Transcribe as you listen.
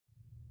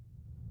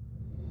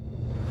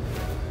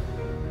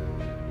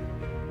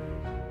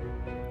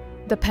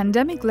The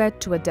pandemic led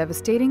to a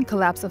devastating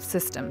collapse of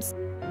systems.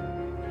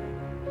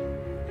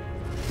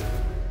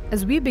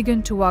 As we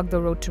begin to walk the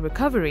road to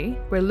recovery,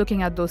 we're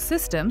looking at those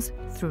systems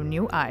through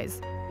new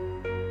eyes.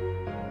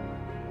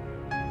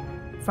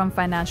 From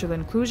financial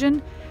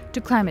inclusion to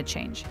climate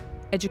change,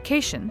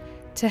 education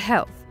to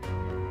health.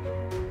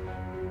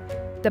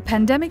 The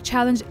pandemic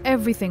challenged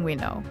everything we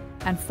know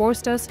and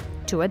forced us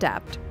to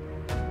adapt.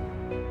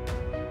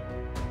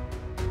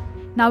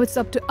 Now it's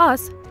up to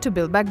us to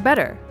build back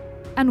better.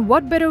 And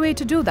what better way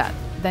to do that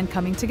than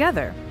coming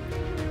together?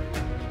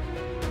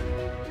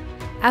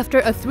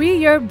 After a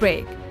 3-year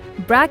break,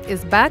 BRAC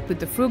is back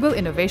with the Frugal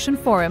Innovation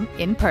Forum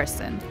in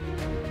person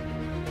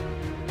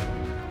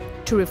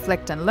to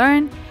reflect and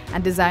learn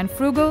and design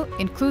frugal,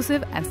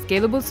 inclusive, and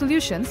scalable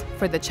solutions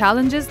for the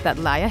challenges that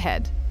lie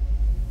ahead.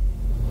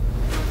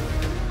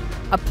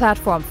 A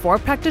platform for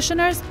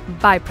practitioners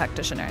by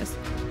practitioners.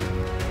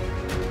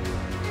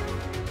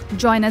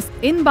 Join us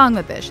in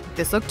Bangladesh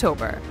this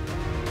October.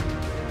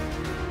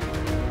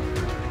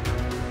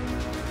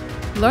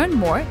 Learn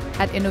more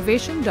at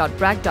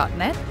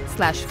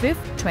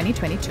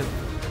innovation.brac.net/FIF2022.